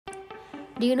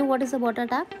Do you know what is a bot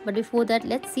attack? But before that,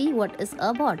 let's see what is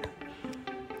a bot.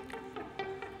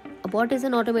 A bot is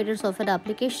an automated software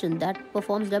application that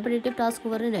performs repetitive tasks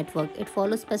over a network. It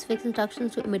follows specific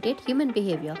instructions to imitate human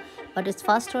behavior, but it's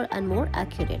faster and more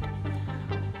accurate.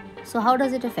 So how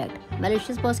does it affect?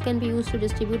 Malicious bots can be used to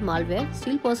distribute malware,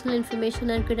 steal personal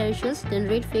information and credentials,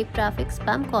 generate fake traffic,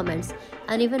 spam comments,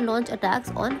 and even launch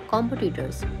attacks on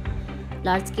competitors.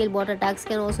 Large-scale bot attacks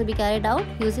can also be carried out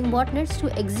using botnets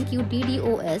to execute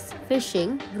DDoS,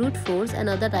 phishing, brute force, and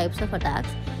other types of attacks.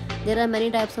 There are many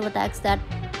types of attacks that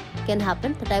can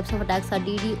happen. The types of attacks are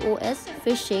DDoS,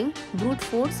 phishing, brute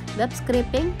force, web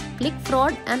scraping, click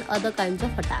fraud, and other kinds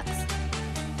of attacks.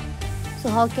 So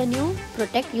how can you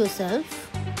protect yourself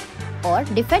or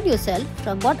defend yourself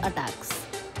from bot attacks?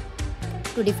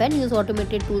 To defend, use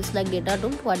automated tools like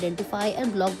Datadom to identify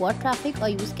and block bot traffic or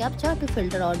use CAPTCHA to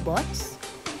filter out bots.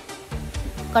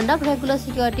 Conduct regular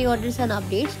security audits and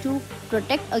updates to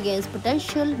protect against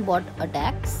potential bot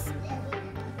attacks.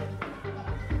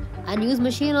 And use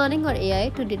machine learning or AI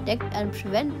to detect and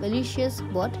prevent malicious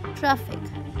bot traffic.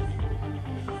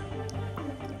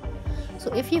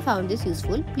 So if you found this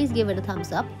useful, please give it a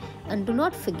thumbs up and do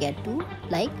not forget to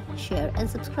like, share and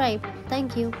subscribe.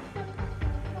 Thank you.